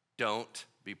 Don't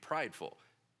be prideful.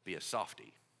 Be a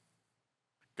softie.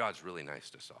 God's really nice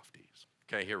to softies.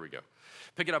 Okay, here we go.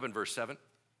 Pick it up in verse 7.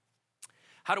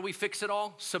 How do we fix it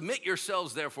all? Submit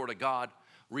yourselves, therefore, to God.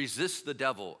 Resist the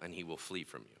devil, and he will flee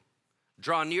from you.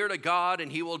 Draw near to God,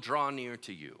 and he will draw near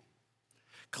to you.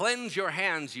 Cleanse your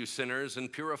hands, you sinners,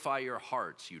 and purify your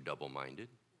hearts, you double-minded.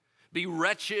 Be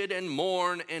wretched and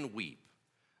mourn and weep.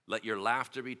 Let your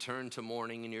laughter be turned to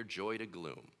mourning and your joy to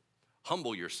gloom.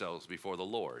 Humble yourselves before the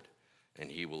Lord,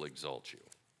 and he will exalt you.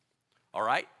 All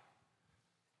right?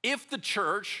 If the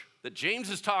church that James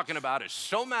is talking about is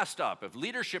so messed up, if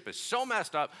leadership is so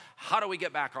messed up, how do we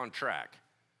get back on track?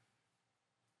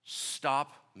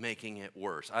 Stop making it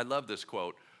worse. I love this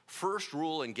quote. First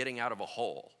rule in getting out of a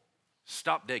hole,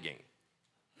 stop digging.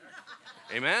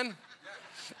 Amen?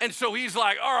 And so he's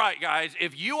like, all right, guys,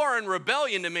 if you are in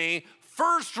rebellion to me,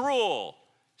 first rule,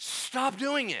 stop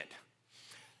doing it.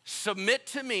 Submit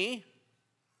to me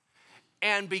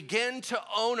and begin to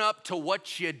own up to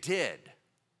what you did.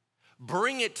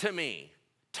 Bring it to me.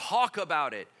 Talk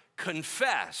about it.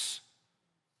 Confess.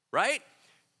 Right?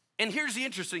 And here's the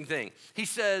interesting thing. He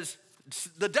says,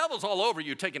 the devil's all over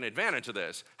you taking advantage of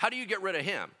this. How do you get rid of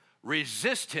him?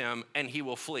 Resist him and he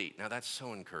will flee. Now that's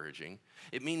so encouraging.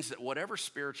 It means that whatever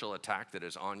spiritual attack that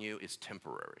is on you is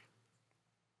temporary.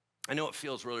 I know it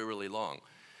feels really, really long.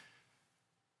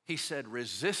 He said,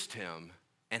 resist him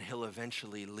and he'll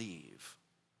eventually leave.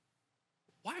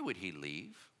 Why would he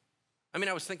leave? I mean,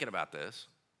 I was thinking about this,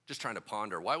 just trying to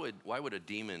ponder. Why would a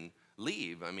demon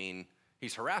leave? I mean,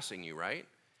 he's harassing you, right?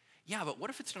 Yeah, but what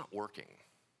if it's not working?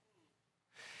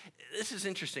 This is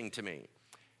interesting to me.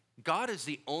 God is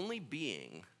the only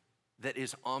being that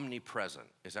is omnipresent.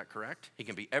 Is that correct? He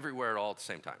can be everywhere all at the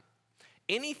same time.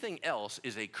 Anything else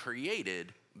is a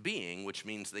created being, which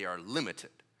means they are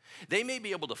limited. They may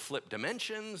be able to flip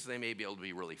dimensions. They may be able to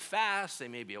be really fast. They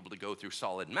may be able to go through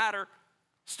solid matter,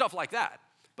 stuff like that.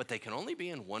 But they can only be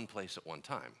in one place at one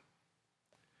time.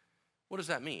 What does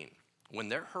that mean? When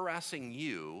they're harassing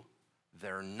you,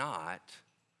 they're not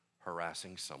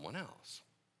harassing someone else.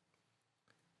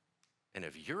 And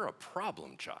if you're a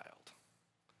problem child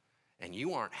and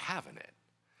you aren't having it,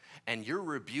 and you're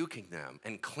rebuking them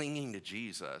and clinging to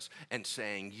Jesus and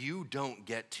saying, you don't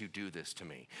get to do this to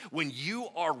me. When you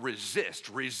are resist,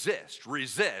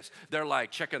 they're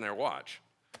like checking their watch.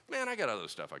 Man, I got other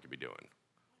stuff I could be doing.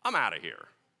 I'm out of here.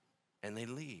 And they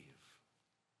leave.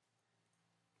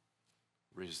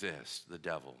 Resist the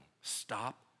devil.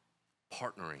 Stop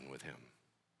partnering with him.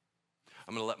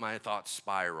 I'm going to let my thoughts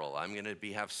spiral. I'm going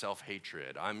to have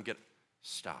self-hatred.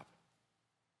 Stop.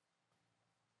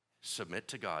 Submit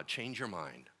to God. Change your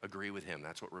mind. Agree with him.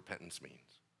 That's what repentance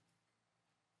means.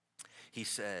 He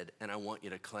said, and I want you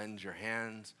to cleanse your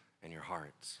hands and your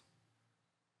hearts.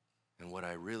 And what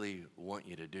I really want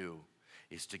you to do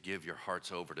is to give your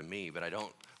hearts over to me. But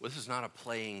this is not a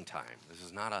playing time. This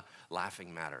is not a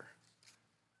laughing matter.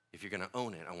 If you're going to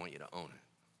own it, I want you to own it.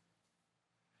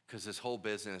 Because this whole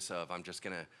business of I'm just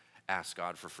going to ask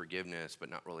God for forgiveness but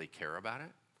not really care about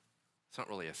it, it's not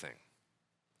really a thing.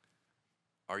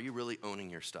 Are you really owning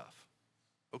your stuff?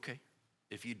 Okay.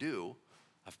 If you do,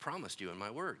 I've promised you in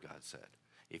my word, God said.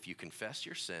 If you confess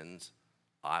your sins,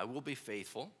 I will be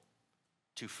faithful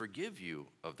to forgive you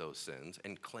of those sins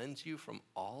and cleanse you from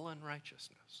all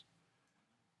unrighteousness.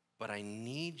 But I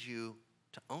need you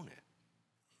to own it,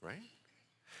 right?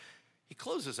 He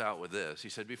closes out with this. He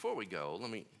said, before we go, let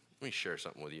me share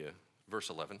something with you. Verse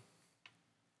 11.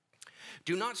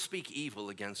 Do not speak evil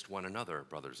against one another,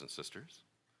 brothers and sisters.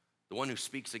 The one who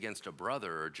speaks against a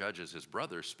brother or judges his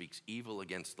brother speaks evil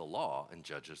against the law and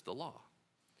judges the law.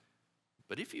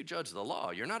 But if you judge the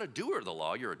law, you're not a doer of the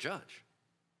law, you're a judge.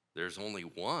 There's only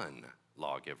one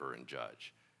lawgiver and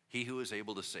judge, he who is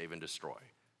able to save and destroy.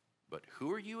 But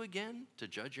who are you again to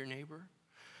judge your neighbor?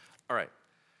 All right.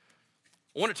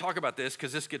 I want to talk about this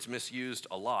because this gets misused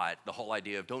a lot, the whole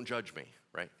idea of don't judge me,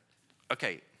 right?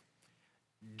 Okay.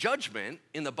 Judgment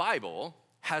in the Bible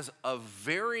has a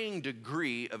varying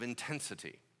degree of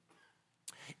intensity.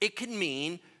 It can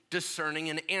mean discerning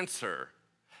an answer.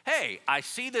 Hey, I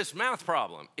see this math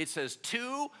problem. It says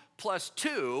 2 plus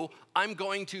 2. I'm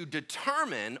going to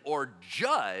determine or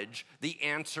judge the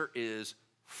answer is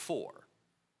 4.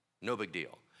 No big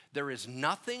deal. There is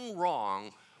nothing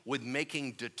wrong with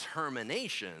making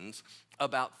determinations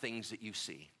about things that you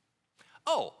see.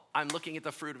 Oh, I'm looking at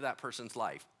the fruit of that person's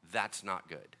life. That's not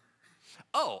good.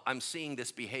 Oh, I'm seeing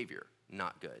this behavior.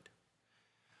 Not good.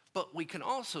 But we can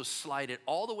also slide it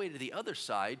all the way to the other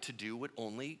side to do what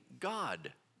only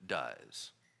God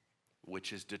does,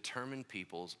 which is determine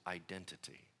people's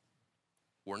identity.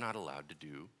 We're not allowed to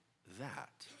do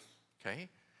that, okay?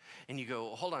 And you go,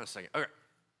 hold on a second. Okay,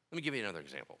 let me give you another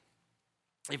example.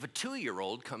 If a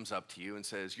 2-year-old comes up to you and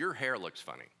says, your hair looks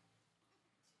funny,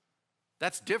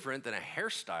 that's different than a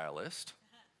hairstylist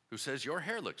who says your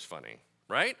hair looks funny,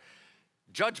 right?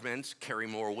 Judgments carry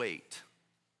more weight,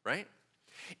 right?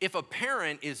 If a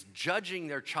parent is judging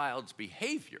their child's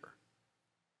behavior,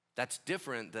 that's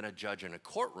different than a judge in a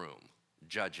courtroom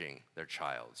judging their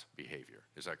child's behavior.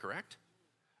 Is that correct?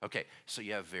 Okay, so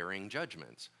you have varying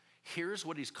judgments. Here's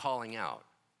what he's calling out.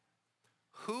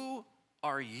 Who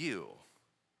are you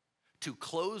to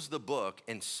close the book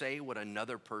and say what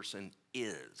another person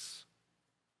is?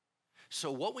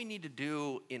 So what we need to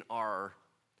do in our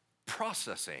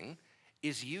processing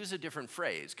is use a different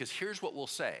phrase, because here's what we'll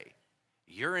say.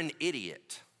 You're an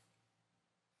idiot.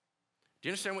 Do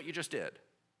you understand what you just did?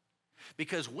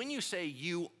 Because when you say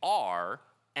you are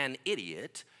an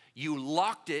idiot, you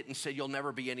locked it and said you'll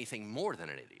never be anything more than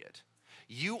an idiot.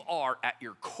 You are at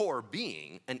your core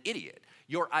being an idiot.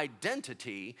 Your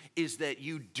identity is that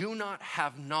you do not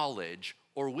have knowledge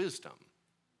or wisdom.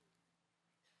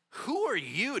 Who are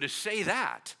you to say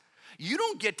that? You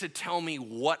don't get to tell me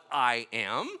what I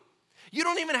am. You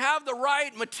don't even have the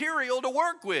right material to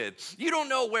work with. You don't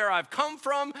know where I've come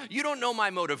from. You don't know my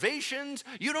motivations.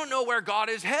 You don't know where God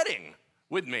is heading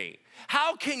with me.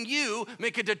 How can you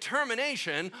make a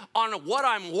determination on what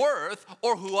I'm worth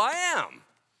or who I am?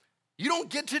 You don't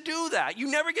get to do that. You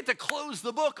never get to close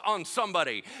the book on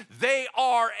somebody. They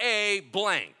are a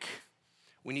blank.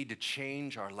 We need to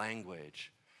change our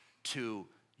language to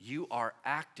you are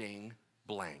acting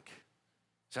blank.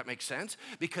 Does that make sense?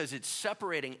 Because it's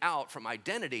separating out from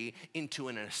identity into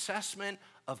an assessment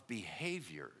of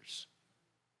behaviors.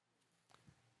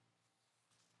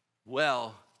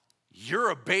 Well, you're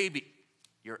a baby.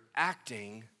 You're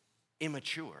acting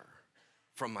immature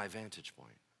from my vantage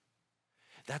point.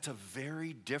 That's a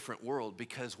very different world,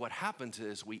 because what happens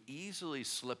is we easily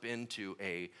slip into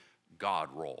a God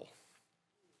role.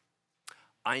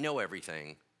 I know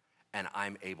everything, and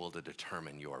I'm able to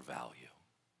determine your value.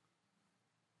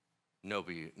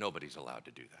 Nobody's allowed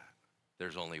to do that.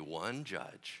 There's only one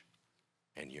judge,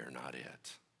 and you're not it.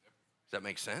 Does that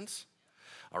make sense?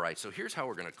 All right, so here's how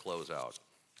we're going to close out.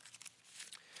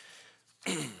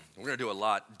 We're going to do a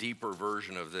lot deeper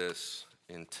version of this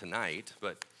in tonight,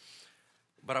 but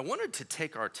I wanted to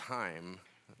take our time,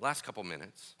 last couple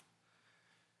minutes,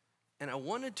 and I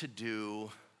wanted to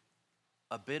do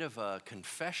a bit of a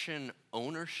confession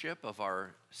ownership of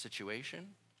our situation,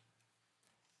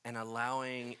 and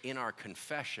allowing in our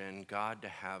confession God to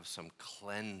have some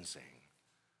cleansing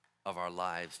of our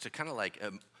lives to kind of like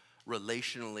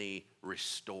relationally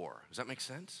restore. Does that make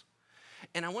sense?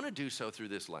 And I want to do so through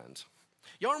this lens.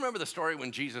 Y'all remember the story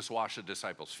when Jesus washed the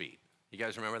disciples' feet? You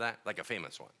guys remember that? Like a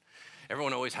famous one.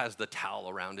 Everyone always has the towel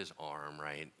around his arm,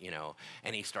 right? You know,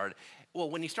 and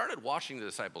when he started washing the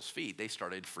disciples' feet, they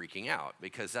started freaking out,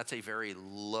 because that's a very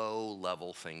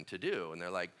low-level thing to do. And they're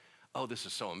like, oh, this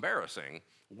is so embarrassing.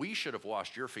 We should have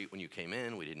washed your feet when you came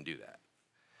in. We didn't do that.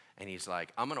 And he's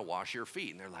like, I'm going to wash your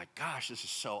feet. And they're like, gosh, this is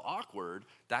so awkward.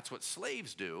 That's what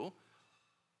slaves do.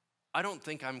 I don't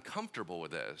think I'm comfortable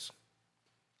with this.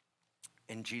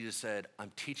 And Jesus said,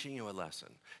 I'm teaching you a lesson.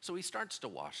 So he starts to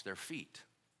wash their feet.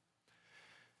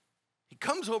 He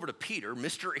comes over to Peter,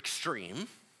 Mr. Extreme.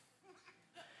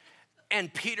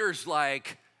 And Peter's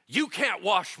like, you can't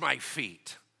wash my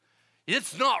feet.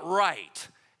 It's not right.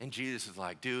 And Jesus is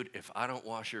like, dude, if I don't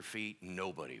wash your feet,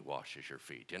 nobody washes your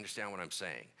feet. Do you understand what I'm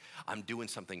saying? I'm doing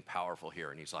something powerful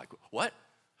here. And he's like, what?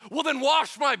 Well, then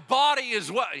wash my body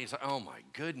as well. And he's like, oh my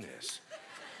goodness.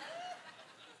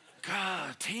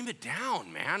 God, tame it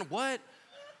down, man. What?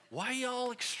 Why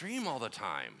y'all extreme all the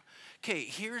time? Okay,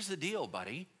 here's the deal,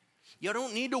 buddy. You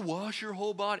don't need to wash your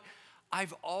whole body.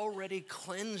 I've already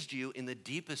cleansed you in the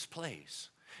deepest place.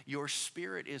 Your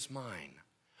spirit is mine.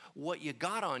 What you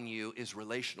got on you is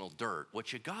relational dirt.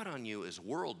 What you got on you is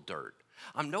world dirt.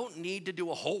 I don't need to do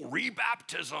a whole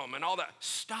rebaptism and all that.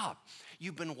 Stop.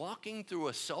 You've been walking through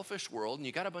a selfish world, and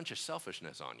you got a bunch of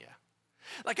selfishness on you.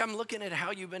 Like, I'm looking at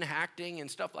how you've been acting and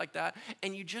stuff like that,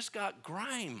 and you just got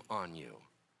grime on you.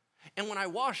 And when I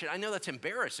wash it, I know that's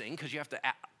embarrassing because you have to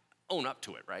own up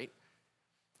to it, right?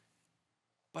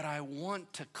 but I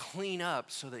want to clean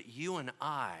up so that you and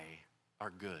I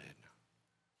are good.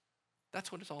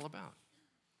 That's what it's all about.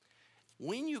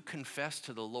 When you confess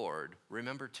to the Lord,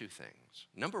 remember two things.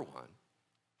 Number one,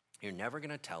 you're never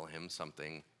going to tell him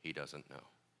something he doesn't know.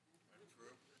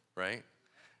 Right?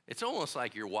 It's almost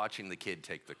like you're watching the kid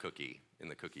take the cookie in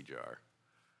the cookie jar.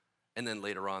 And then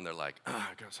later on, they're like, oh,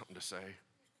 I got something to say.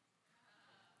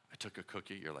 I took a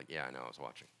cookie. You're like, yeah, I know, I was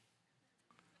watching.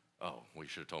 Oh, well, you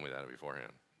should have told me that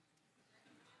beforehand.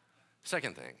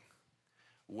 Second thing,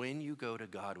 when you go to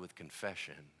God with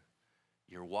confession,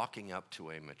 you're walking up to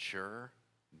a mature,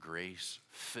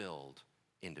 grace-filled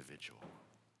individual.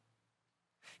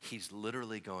 He's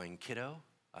literally going, kiddo,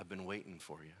 I've been waiting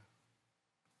for you.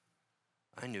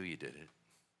 I knew you did it.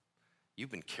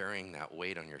 You've been carrying that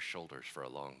weight on your shoulders for a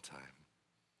long time.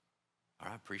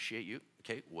 I appreciate you.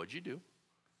 Okay, what'd you do?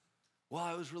 Well,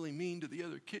 I was really mean to the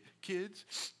other kids,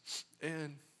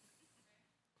 and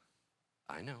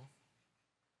I know.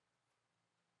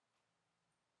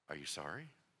 Are you sorry?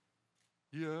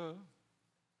 Yeah.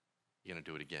 You gonna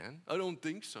do it again? I don't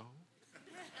think so.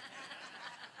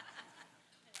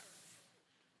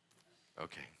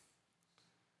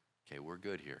 Okay, we're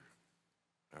good here.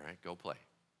 All right, go play.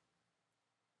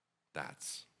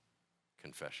 That's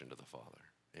confession to the Father.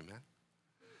 Amen?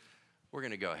 We're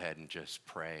going to go ahead and just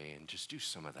pray and just do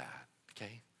some of that,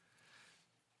 okay?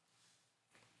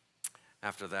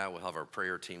 After that, we'll have our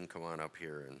prayer team come on up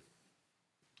here, and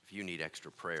if you need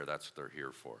extra prayer, that's what they're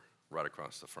here for, right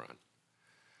across the front.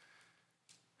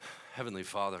 Heavenly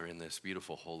Father, in this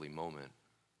beautiful holy moment,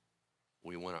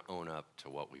 we want to own up to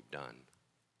what we've done.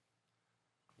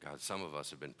 God, some of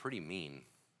us have been pretty mean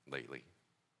lately.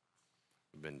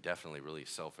 We've been definitely really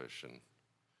selfish, and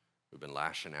we've been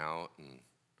lashing out, and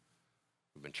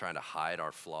we've been trying to hide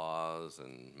our flaws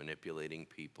and manipulating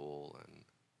people and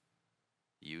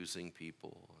using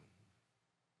people.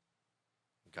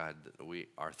 God,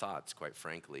 our thoughts, quite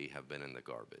frankly, have been in the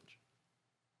garbage.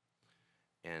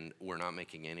 And we're not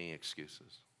making any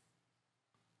excuses.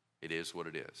 It is what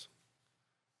it is.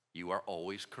 You are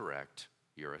always correct.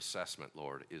 Your assessment,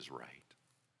 Lord, is right.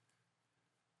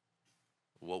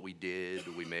 What we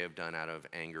did, we may have done out of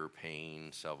anger,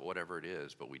 pain, whatever it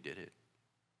is, but we did it.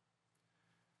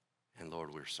 And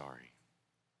Lord, we're sorry.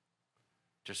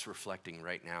 Just reflecting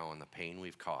right now on the pain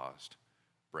we've caused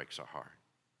breaks our heart.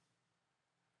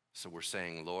 So we're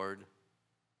saying, Lord,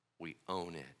 we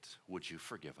own it. Would you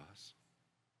forgive us?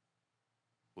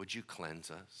 Would you cleanse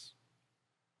us?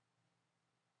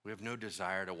 We have no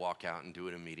desire to walk out and do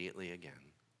it immediately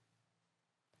again,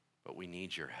 but we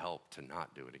need your help to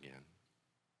not do it again.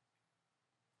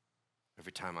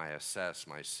 Every time I assess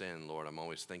my sin, Lord, I'm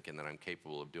always thinking that I'm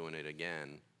capable of doing it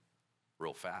again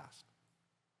real fast.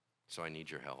 So I need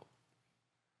your help.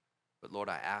 But Lord,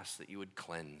 I ask that you would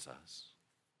cleanse us.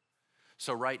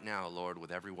 So right now, Lord,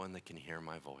 with everyone that can hear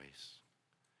my voice,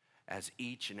 as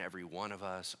each and every one of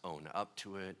us own up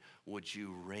to it, would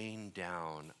you rain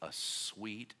down a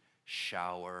sweet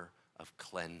shower of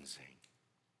cleansing?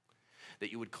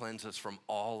 That you would cleanse us from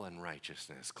all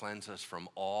unrighteousness, cleanse us from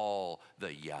all the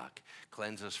yuck,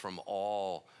 cleanse us from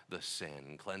all the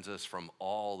sin, cleanse us from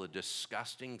all the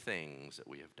disgusting things that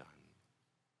we have done.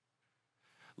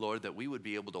 Lord, that we would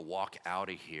be able to walk out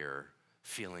of here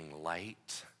feeling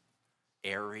light,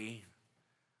 airy,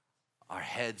 our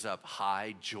heads up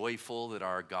high, joyful that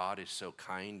our God is so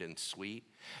kind and sweet.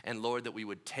 And Lord, that we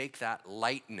would take that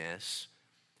lightness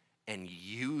and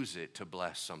use it to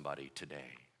bless somebody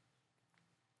today.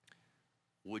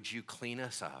 Would you clean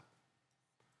us up,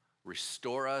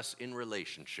 restore us in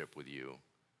relationship with you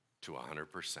to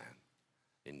 100%?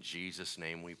 In Jesus'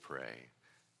 name we pray.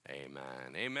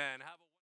 Amen. Amen.